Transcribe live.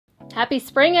Happy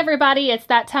spring, everybody. It's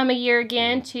that time of year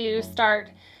again to start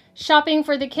shopping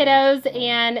for the kiddos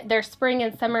and their spring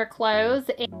and summer clothes.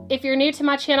 If you're new to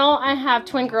my channel, I have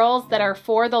twin girls that are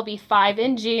 4. They'll be 5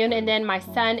 in June, and then my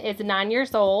son is 9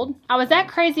 years old. I was at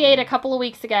Crazy 8 a couple of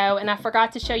weeks ago and I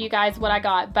forgot to show you guys what I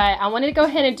got, but I wanted to go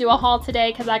ahead and do a haul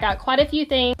today because I got quite a few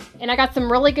things and I got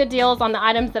some really good deals on the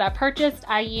items that I purchased.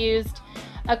 I used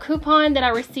a coupon that I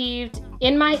received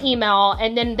in my email,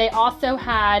 and then they also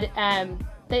had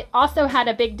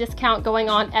a big discount going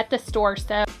on at the store.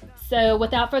 So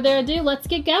without further ado, let's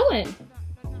get going.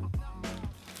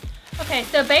 Okay,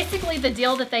 so basically the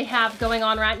deal that they have going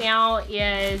on right now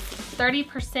is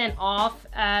 30% off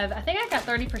of, I think I got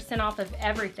 30% off of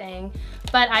everything,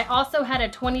 but I also had a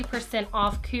 20%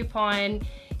 off coupon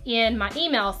in my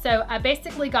email. So I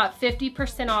basically got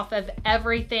 50% off of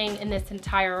everything in this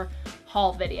entire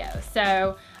haul video.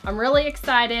 So I'm really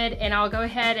excited, and I'll go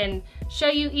ahead and show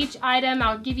you each item.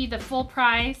 I'll give you the full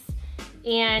price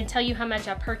and tell you how much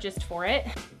I purchased for it.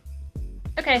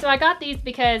 Okay, so I got these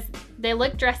because they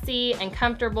look dressy and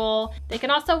comfortable. They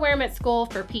can also wear them at school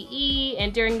for PE,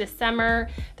 and during the summer,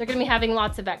 they're gonna be having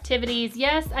lots of activities.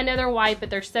 Yes, I know they're white, but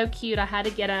they're so cute, I had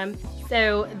to get them.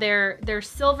 So they're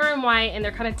silver and white, and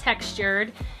they're kind of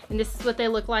textured, and this is what they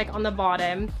look like on the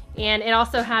bottom. And it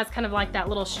also has kind of like that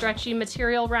little stretchy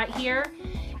material right here.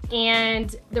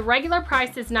 And the regular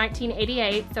price is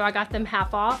 $19.88, so I got them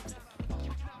half off.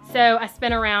 So I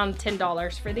spent around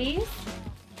 $10 for these.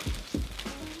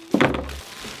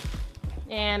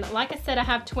 And like I said, I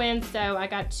have twins, so I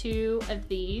got 2 of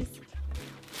these.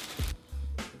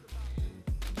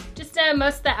 Just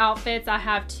most of the outfits I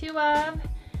have 2 of.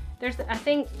 There's, I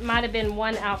think, might have been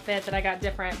 1 outfit that I got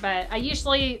different, but I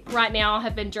usually right now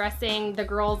have been dressing the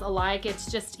girls alike.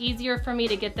 It's just easier for me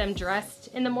to get them dressed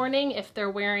in the morning if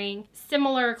they're wearing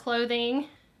similar clothing.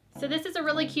 So this is a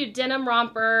really cute denim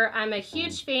romper. I'm a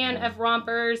huge fan of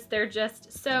rompers. They're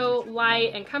just so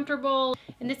light and comfortable.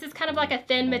 And this is kind of like a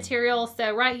thin material.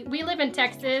 So we live in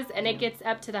Texas and it gets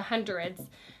up to the hundreds.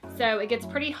 So it gets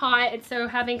pretty hot, and so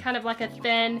having kind of like a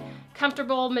thin,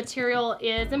 comfortable material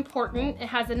is important. It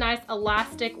has a nice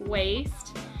elastic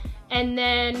waist. And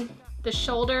then the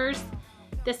shoulders,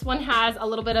 this one has a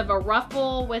little bit of a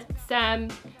ruffle with some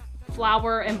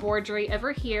flower embroidery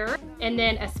over here, and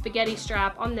then a spaghetti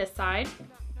strap on this side.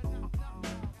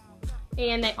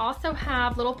 And they also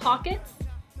have little pockets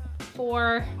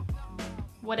for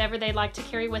whatever they like to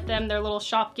carry with them, their little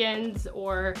Shopkins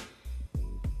or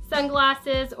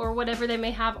sunglasses or whatever they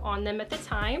may have on them at the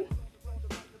time.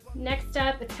 Next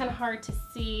up, it's kind of hard to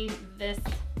see this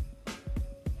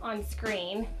on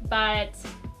screen, but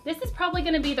this is probably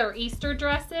going to be their Easter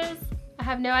dresses. I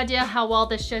have no idea how well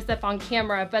this shows up on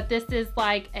camera, but this is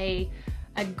like a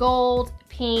gold,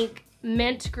 pink,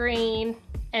 mint green,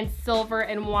 and silver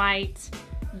and white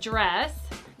dress.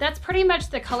 That's pretty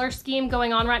much the color scheme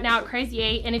going on right now at Crazy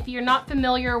 8. And if you're not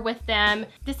familiar with them,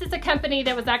 this is a company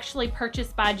that was actually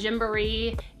purchased by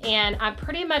Joby, and I'm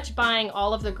pretty much buying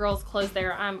all of the girls' clothes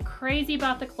there. I'm crazy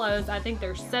about the clothes. I think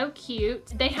they're so cute.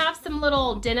 They have some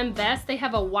little denim vests. They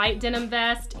have a white denim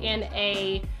vest and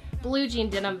a blue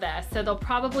jean denim vest. So they'll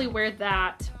probably wear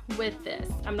that with this.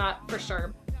 I'm not for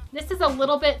sure. This is a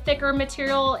little bit thicker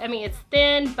material. I mean, it's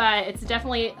thin, but it's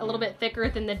definitely a little bit thicker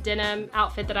than the denim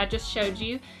outfit that I just showed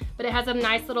you. But it has a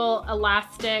nice little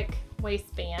elastic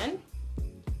waistband.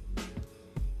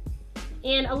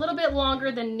 And a little bit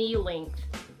longer than knee length.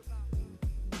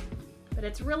 But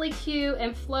it's really cute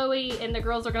and flowy, and the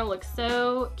girls are gonna look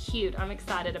so cute. I'm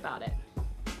excited about it.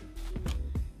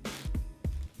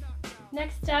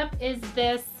 Next up is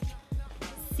this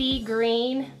sea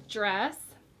green dress.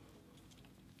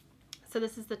 So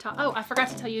this is the top. Oh, I forgot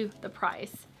to tell you the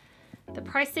price. The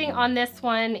pricing on this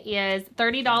one is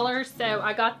 $30, so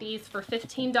I got these for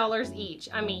 $15 each.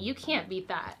 I mean, you can't beat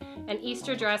that. An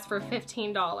Easter dress for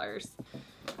 $15.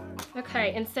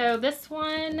 Okay, and so this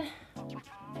one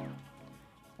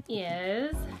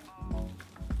is,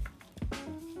 I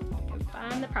can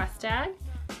find the price tag.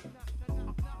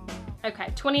 Okay,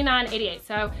 $29.88.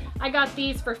 So I got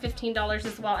these for $15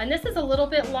 as well. And this is a little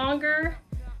bit longer.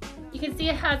 You can see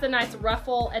it has a nice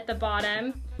ruffle at the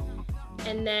bottom.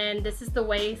 And then this is the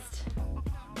waistline.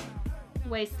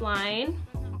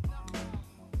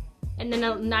 And then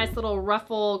a nice little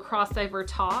ruffle crossover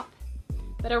top.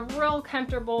 But a real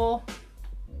comfortable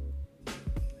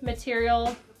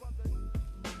material.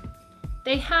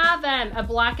 They have a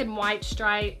black and white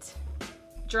striped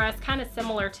dress, kind of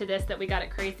similar to this that we got at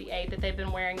Crazy 8 that they've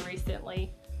been wearing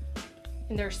recently.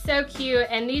 And they're so cute,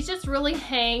 and these just really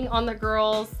hang on the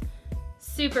girls.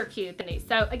 Super cute.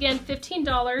 So again,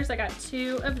 $15. I got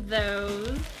 2 of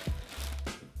those.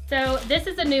 So this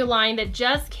is a new line that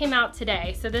just came out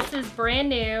today. So this is brand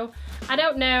new. I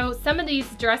don't know, some of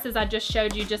these dresses I just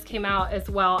showed you just came out as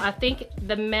well. I think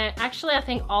actually I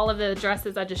think all of the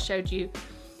dresses I just showed you,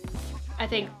 I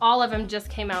think all of them just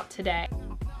came out today.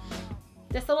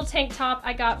 This little tank top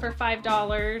I got for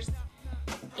 $5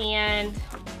 and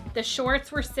the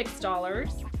shorts were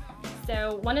 $6.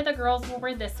 So one of the girls will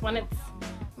wear this one. It's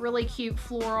really cute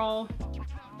floral.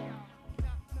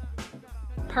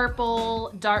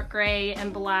 Purple, dark gray,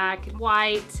 and black,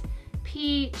 white,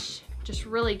 peach, just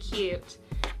really cute.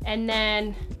 And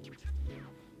then,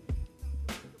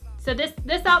 so this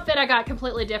outfit I got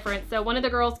completely different. So one of the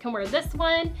girls can wear this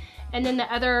one, and then the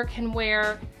other can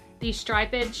wear these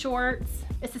striped shorts.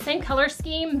 It's the same color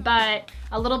scheme, but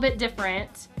a little bit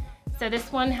different. So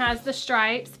this one has the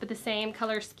stripes, but the same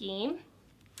color scheme.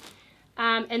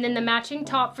 And then the matching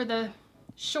top for the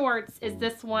shorts is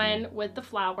this one with the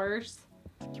flowers.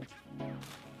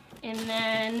 And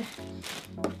then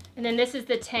this is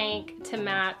the tank to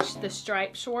match the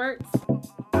striped shorts.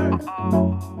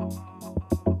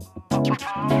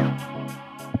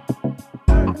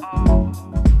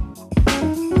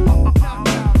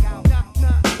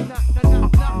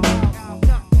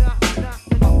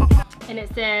 And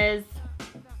it says,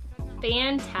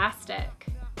 fantastic.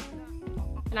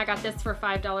 And I got this for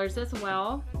 $5 as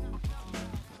well.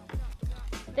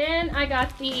 Then I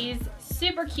got these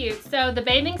super cute. So the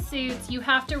bathing suits, you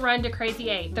have to run to Crazy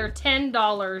 8. They're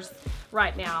 $10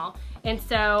 right now. And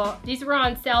so these were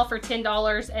on sale for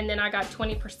 $10 and then I got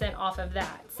 20% off of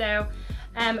that. So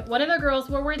one of the girls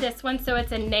will wear this one. So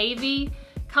it's a navy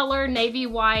color, navy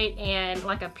white, and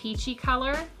like a peachy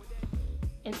color.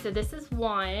 And so this is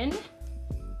one.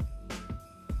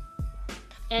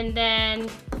 And then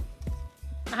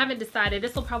I haven't decided.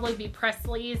 This will probably be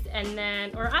Presley's and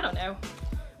then, or I don't know.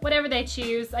 Whatever they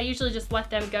choose. I usually just let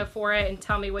them go for it and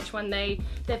tell me which one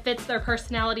that fits their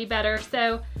personality better.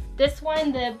 So this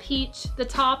one, the peach, the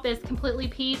top is completely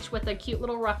peach with a cute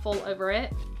little ruffle over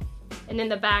it. And then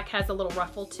the back has a little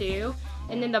ruffle too.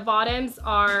 And then the bottoms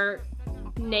are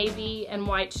navy and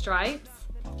white stripes.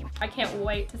 I can't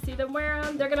wait to see them wear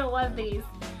them. They're gonna love these.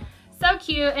 So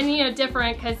cute and, you know,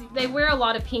 different because they wear a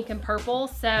lot of pink and purple.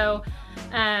 So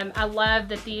I love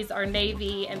that these are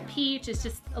navy and peach. It's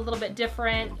just a little bit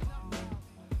different.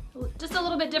 Just a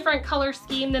little bit different color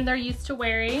scheme than they're used to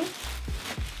wearing.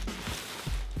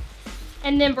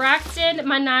 And then Braxton,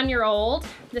 my 9-year-old,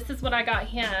 this is what I got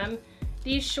him.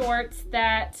 These shorts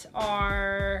that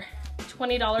are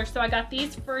 $20. So I got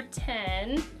these for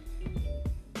 $10.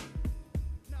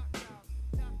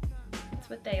 That's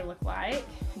what they look like.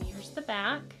 And here's the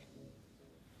back.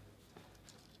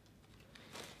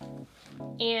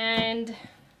 And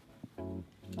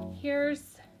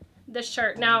here's the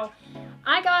shirt. Now,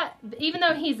 I got, even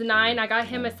though he's 9, I got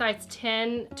him a size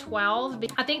 10, 12.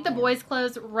 I think the boys'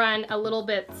 clothes run a little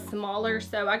bit smaller,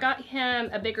 so I got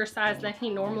him a bigger size than he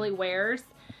normally wears.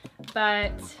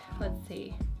 But let's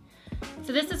see.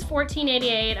 So this is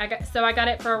 $14.88. So I got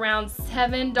it for around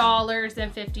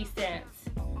 $7.50.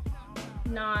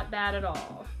 Not bad at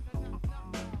all.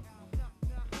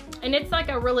 And it's like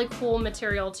a really cool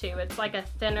material too. It's like a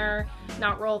thinner,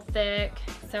 not real thick.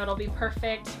 So it'll be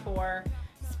perfect for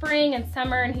spring and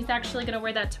summer. And he's actually gonna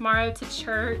wear that tomorrow to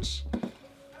church.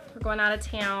 We're going out of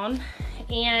town.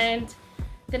 And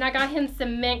then I got him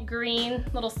some mint green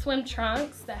little swim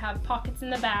trunks that have pockets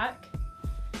in the back.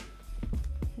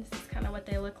 This is kind of what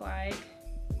they look like.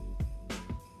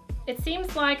 It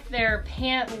seems like their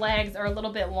pant legs are a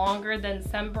little bit longer than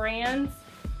some brands.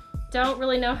 Don't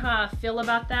really know how I feel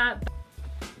about that.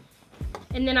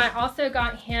 And then I also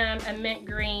got him a mint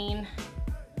green.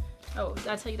 Oh, did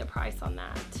I tell you the price on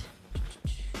that?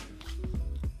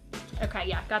 Okay,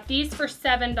 yeah, got these for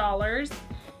 $7.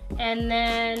 And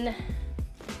then,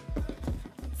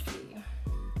 let's see.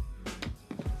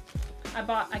 I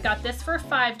got this for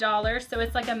 $5. So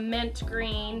it's like a mint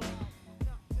green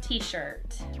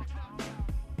t-shirt.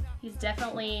 He's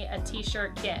definitely a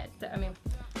t-shirt kid. I mean,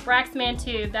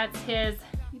 Braxman2, that's his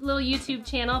little YouTube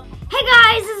channel. Hey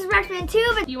guys, this is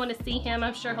Braxman2. If you want to see him,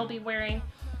 I'm sure he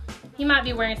might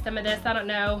be wearing some of this, I don't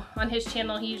know. On his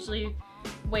channel, he usually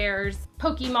wears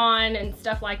Pokemon and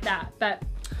stuff like that. But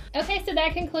okay, so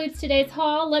that concludes today's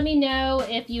haul. Let me know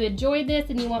if you enjoyed this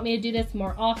and you want me to do this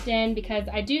more often, because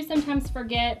I do sometimes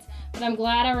forget, but I'm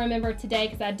glad I remembered today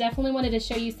because I definitely wanted to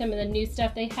show you some of the new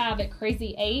stuff they have at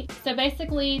Crazy 8. So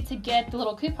basically, to get the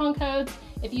little coupon codes,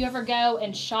 if you ever go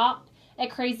and shop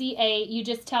at Crazy 8, you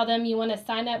just tell them you want to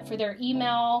sign up for their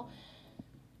email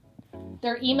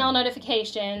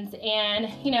notifications, and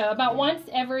you know, about once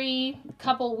every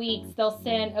couple weeks, they'll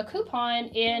send a coupon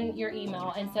in your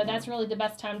email. And so that's really the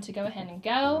best time to go ahead and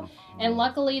go. And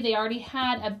luckily they already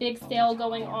had a big sale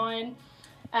going on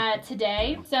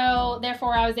today. So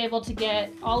therefore I was able to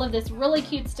get all of this really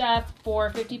cute stuff for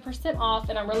 50% off,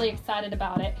 and I'm really excited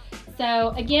about it. So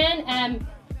again,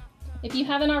 if you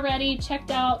haven't already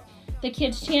checked out the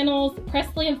kids' channels,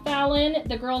 Presley and Fallon,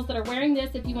 the girls that are wearing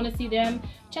this, if you want to see them,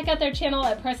 check out their channel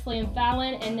at Presley and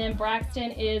Fallon, and then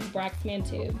Braxton is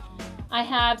BraxmanTube. I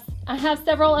have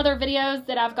several other videos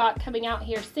that I've got coming out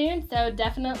here soon, so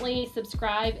definitely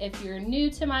subscribe if you're new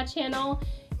to my channel.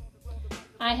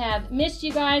 I have missed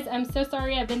you guys. I'm so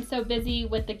sorry I've been so busy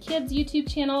with the kids'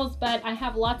 YouTube channels, but I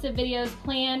have lots of videos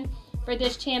planned for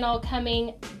this channel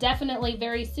coming definitely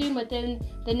very soon. Within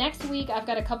the next week, I've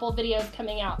got a couple videos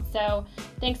coming out. So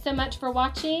thanks so much for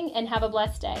watching, and have a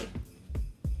blessed day.